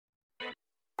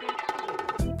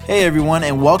Hey everyone,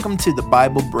 and welcome to the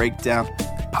Bible Breakdown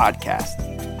Podcast.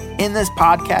 In this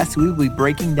podcast, we will be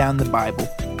breaking down the Bible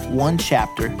one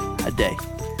chapter a day.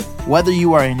 Whether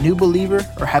you are a new believer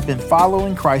or have been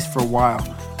following Christ for a while,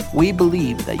 we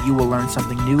believe that you will learn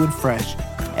something new and fresh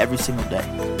every single day.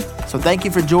 So thank you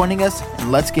for joining us,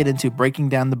 and let's get into breaking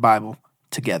down the Bible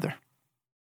together.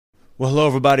 Well, hello,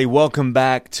 everybody. Welcome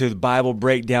back to the Bible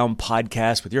Breakdown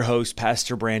Podcast with your host,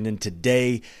 Pastor Brandon.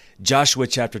 Today, Joshua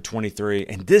chapter 23,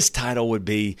 and this title would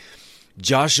be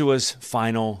Joshua's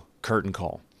Final Curtain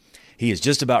Call. He is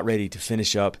just about ready to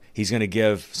finish up. He's going to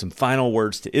give some final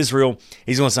words to Israel.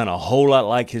 He's going to sound a whole lot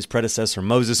like his predecessor,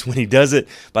 Moses, when he does it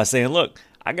by saying, look,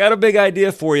 I got a big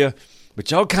idea for you, but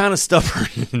y'all kind of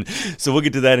stubborn. So we'll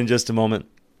get to that in just a moment.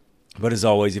 But as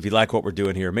always, if you like what we're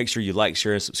doing here, make sure you like,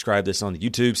 share, and subscribe this on the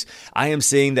YouTubes. I am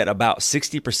seeing that about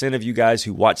 60% of you guys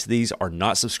who watch these are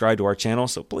not subscribed to our channel,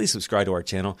 so please subscribe to our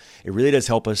channel. It really does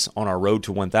help us on our road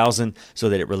to 1,000 so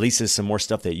that it releases some more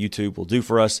stuff that YouTube will do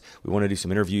for us. We want to do some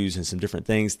interviews and some different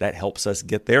things. That helps us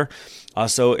get there.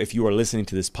 Also, if you are listening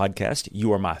to this podcast,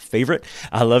 you are my favorite.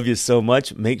 I love you so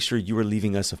much. Make sure you are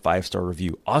leaving us a 5-star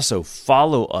review. Also,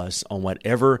 follow us on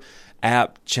whatever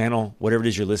app, channel, whatever it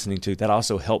is you're listening to. That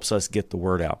also helps us get the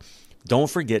word out.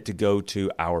 Don't forget to go to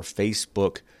our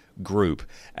Facebook group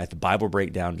at the Bible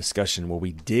Breakdown Discussion where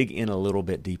we dig in a little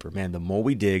bit deeper. Man, the more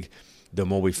we dig, the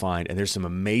more we find. And there's some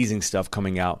amazing stuff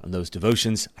coming out in those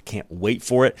devotions. I can't wait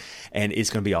for it, and it's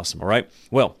going to be awesome, all right?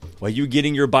 Well, while you're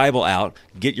getting your Bible out,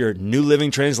 get your New Living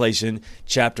Translation,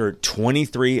 chapter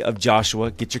 23 of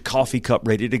Joshua. Get your coffee cup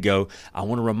ready to go. I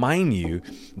want to remind you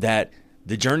that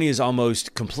the journey is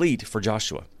almost complete for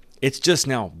Joshua. It's just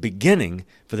now beginning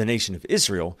for the nation of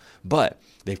Israel, but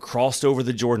they've crossed over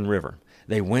the Jordan River.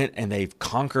 They went and they've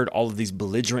conquered all of these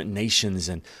belligerent nations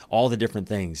and all the different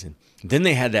things. And then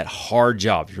they had that hard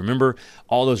job. You remember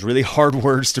all those really hard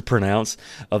words to pronounce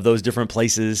of those different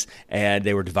places, and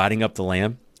they were dividing up the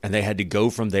land, and they had to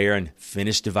go from there and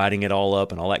finish dividing it all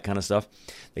up and all that kind of stuff.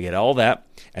 They get all that.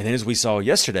 And then as we saw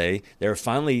yesterday, they were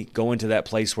finally going to that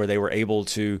place where they were able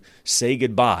to say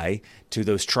goodbye to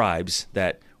those tribes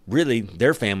that really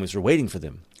their families were waiting for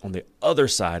them on the other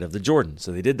side of the Jordan.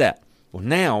 So they did that. Well,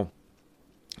 now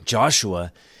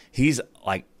Joshua, he's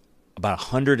like about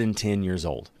 110 years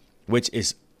old, which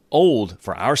is old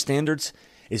for our standards.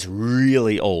 Is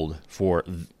really old for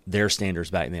their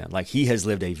standards back then. Like, he has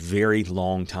lived a very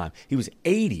long time. He was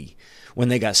 80 when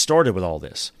they got started with all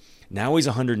this. Now he's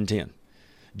 110.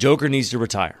 Joker needs to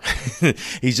retire.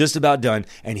 He's just about done,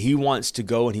 and he wants to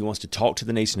go and he wants to talk to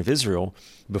the nation of Israel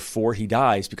before he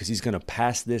dies, because he's going to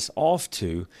pass this off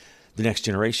to the next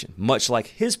generation, much like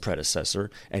his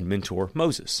predecessor and mentor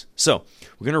Moses. So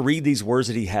we're going to read these words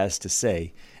that he has to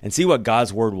say and see what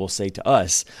God's word will say to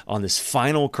us on this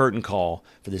final curtain call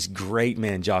for this great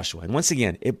man, Joshua. And once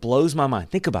again, it blows my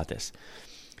mind. Think about this.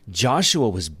 Joshua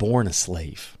was born a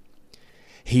slave.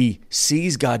 He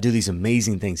sees God do these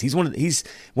amazing things. He's one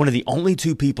of the only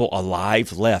two people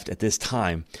alive left at this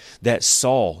time that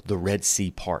saw the Red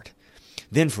Sea part.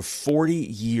 Then for 40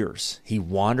 years, he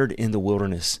wandered in the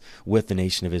wilderness with the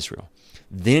nation of Israel.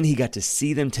 Then he got to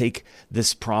see them take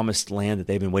this promised land that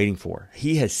they've been waiting for.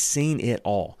 He has seen it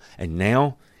all. And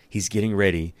now he's getting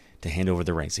ready to hand over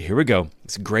the reins. So here we go.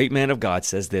 This great man of God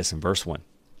says this in verse 1.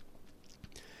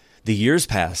 The years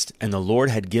passed, and the Lord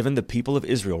had given the people of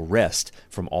Israel rest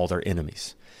from all their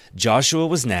enemies. Joshua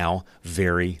was now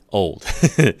very old,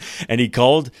 and he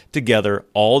called together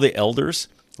all the elders,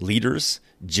 leaders,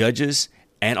 judges,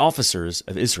 and officers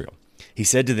of Israel. He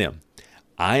said to them,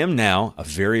 I am now a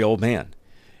very old man.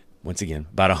 Once again,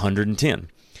 about 110.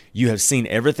 You have seen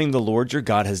everything the Lord your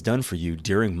God has done for you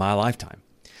during my lifetime.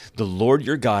 The Lord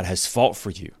your God has fought for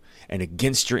you and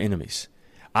against your enemies.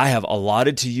 I have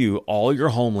allotted to you all your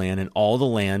homeland and all the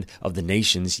land of the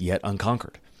nations yet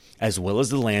unconquered, as well as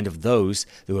the land of those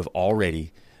that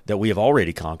we have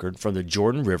already conquered, from the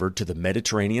Jordan River to the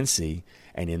Mediterranean Sea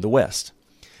and in the west.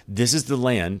 This is the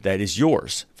land that is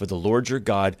yours, for the Lord your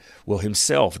God will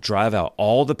himself drive out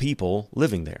all the people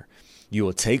living there. You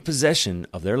will take possession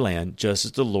of their land, just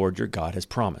as the Lord your God has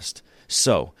promised.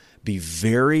 So be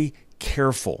very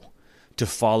careful to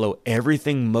follow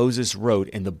everything Moses wrote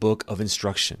in the book of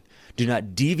instruction. Do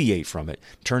not deviate from it,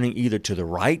 turning either to the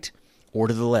right or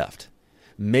to the left.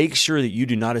 Make sure that you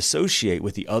do not associate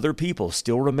with the other people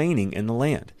still remaining in the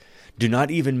land. Do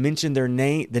not even mention the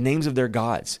names of their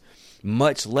gods,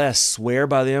 much less swear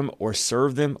by them or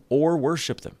serve them or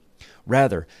worship them.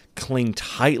 Rather, cling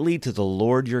tightly to the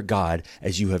Lord your God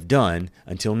as you have done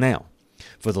until now.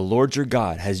 For the Lord your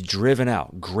God has driven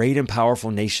out great and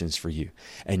powerful nations for you,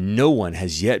 and no one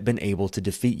has yet been able to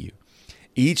defeat you.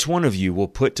 Each one of you will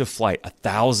put to flight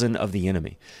 1,000 of the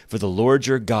enemy, for the Lord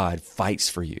your God fights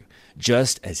for you,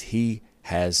 just as he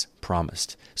has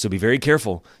promised. So be very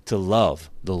careful to love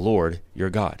the Lord your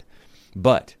God.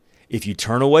 But if you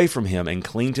turn away from him and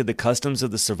cling to the customs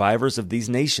of the survivors of these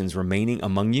nations remaining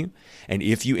among you, and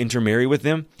if you intermarry with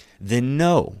them, then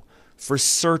know for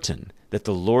certain that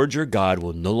the Lord your God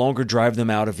will no longer drive them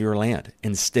out of your land.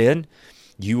 Instead,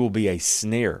 you will be a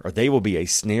snare, or they will be a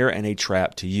snare and a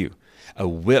trap to you, a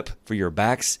whip for your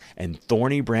backs and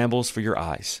thorny brambles for your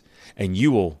eyes, and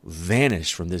you will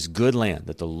vanish from this good land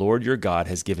that the Lord your God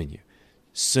has given you.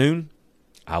 Soon,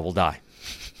 I will die.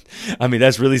 I mean,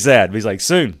 that's really sad. He's like,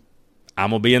 soon, I'm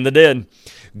going to be in the dead.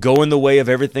 Go in the way of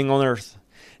everything on earth.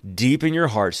 Deep in your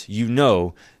hearts, you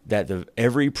know that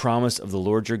every promise of the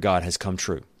Lord your God has come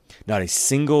true. Not a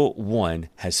single one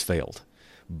has failed.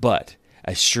 But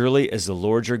as surely as the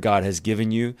Lord your God has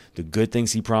given you the good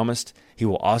things he promised, he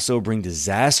will also bring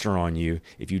disaster on you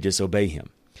if you disobey him.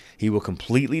 He will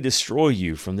completely destroy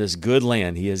you from this good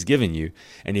land he has given you.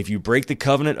 And if you break the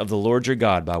covenant of the Lord your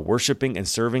God by worshiping and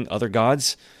serving other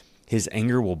gods, his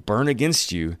anger will burn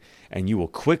against you, and you will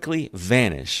quickly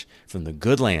vanish from the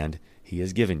good land he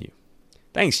has given you.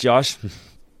 Thanks, Josh.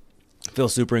 I feel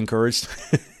super encouraged.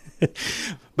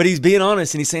 But he's being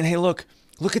honest, and he's saying, hey, look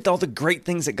at all the great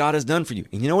things that God has done for you.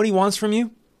 And you know what he wants from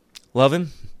you? Love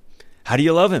him. How do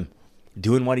you love him?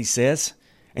 Doing what he says.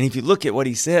 And if you look at what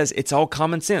he says, it's all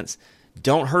common sense.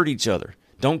 Don't hurt each other.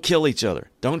 Don't kill each other.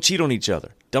 Don't cheat on each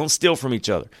other. Don't steal from each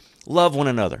other. Love one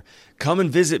another. Come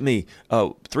and visit me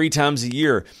 3 times a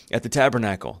year at the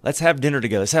tabernacle. Let's have dinner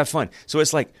together. Let's have fun. So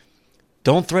it's like,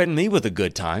 don't threaten me with a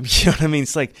good time. You know what I mean?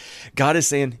 It's like God is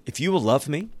saying, if you will love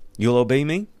me, you'll obey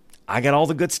me. I got all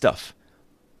the good stuff.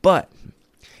 But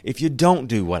if you don't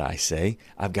do what I say,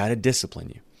 I've got to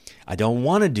discipline you. I don't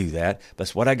want to do that, but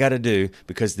it's what I got to do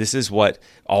because this is what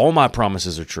all my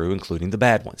promises are true, including the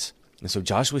bad ones. And so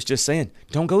Joshua's just saying,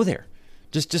 don't go there.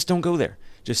 Just don't go there.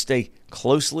 Just stay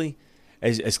closely,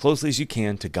 as closely as you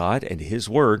can to God and to his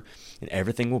word, and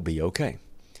everything will be okay.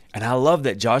 And I love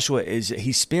that Joshua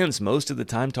he spends most of the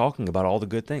time talking about all the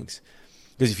good things.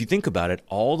 Because if you think about it,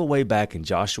 all the way back in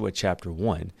Joshua chapter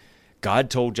 1, God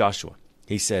told Joshua,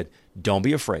 he said, don't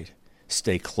be afraid.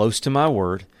 Stay close to my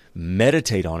word,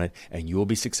 meditate on it, and you will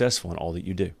be successful in all that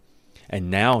you do.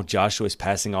 And now Joshua is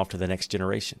passing off to the next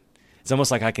generation. It's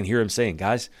almost like I can hear him saying,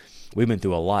 guys, we've been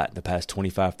through a lot the past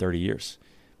 25, 30 years.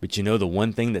 But you know the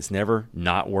one thing that's never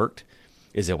not worked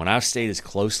is that when I've stayed as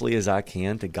closely as I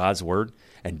can to God's word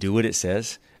and do what it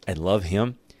says and love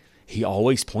him, he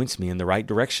always points me in the right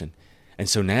direction. And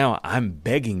so now I'm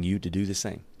begging you to do the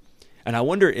same. And I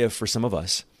wonder if for some of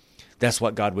us, that's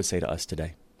what God would say to us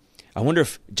today. I wonder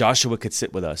if Joshua could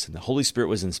sit with us and the Holy Spirit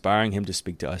was inspiring him to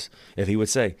speak to us, if he would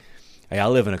say, hey, I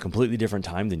live in a completely different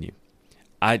time than you.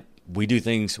 We do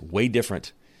things way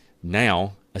different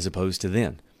now as opposed to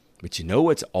then. But you know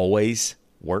what's always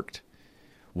worked?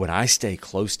 When I stay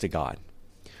close to God,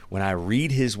 when I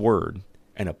read his word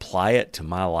and apply it to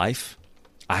my life,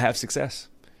 I have success.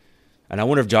 And I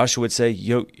wonder if Joshua would say,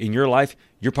 in your life,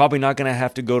 you're probably not going to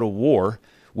have to go to war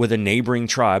with a neighboring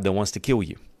tribe that wants to kill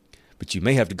you. But you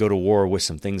may have to go to war with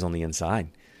some things on the inside.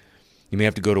 You may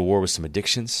have to go to war with some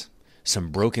addictions, some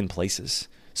broken places,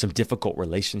 some difficult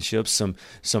relationships,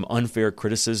 some unfair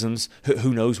criticisms,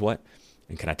 who knows what.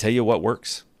 And can I tell you what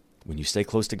works? When you stay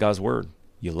close to God's word,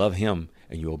 you love him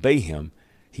and you obey him,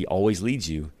 he always leads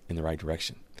you in the right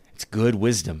direction. It's good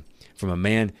wisdom from a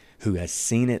man who has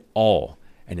seen it all.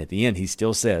 And at the end, he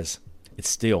still says, it's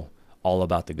still all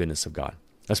about the goodness of God.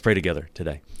 Let's pray together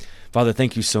today. Father,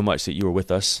 thank you so much that you are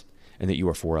with us and that you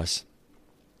are for us.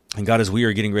 And God, as we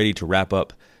are getting ready to wrap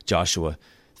up Joshua,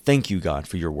 thank you, God,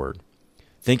 for your word.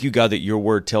 Thank you, God, that your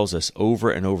word tells us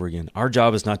over and over again. Our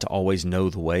job is not to always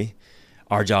know the way.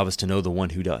 Our job is to know the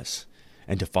one who does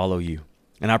and to follow you.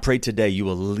 And I pray today you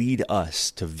will lead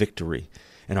us to victory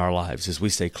in our lives as we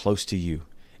stay close to you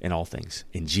in all things.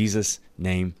 In Jesus'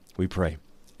 name we pray.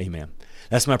 Amen.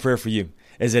 That's my prayer for you,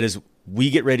 is that as we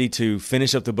get ready to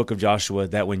finish up the book of Joshua,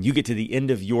 that when you get to the end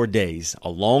of your days, a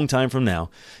long time from now,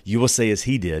 you will say as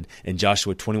he did in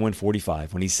Joshua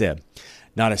 21:45, when he said,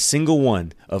 not a single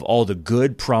one of all the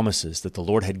good promises that the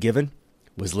Lord had given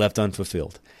was left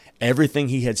unfulfilled. Everything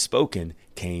he had spoken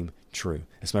came true.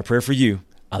 That's my prayer for you.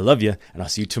 I love you, and I'll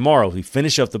see you tomorrow as we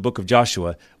finish up the book of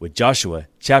Joshua with Joshua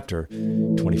chapter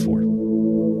 24.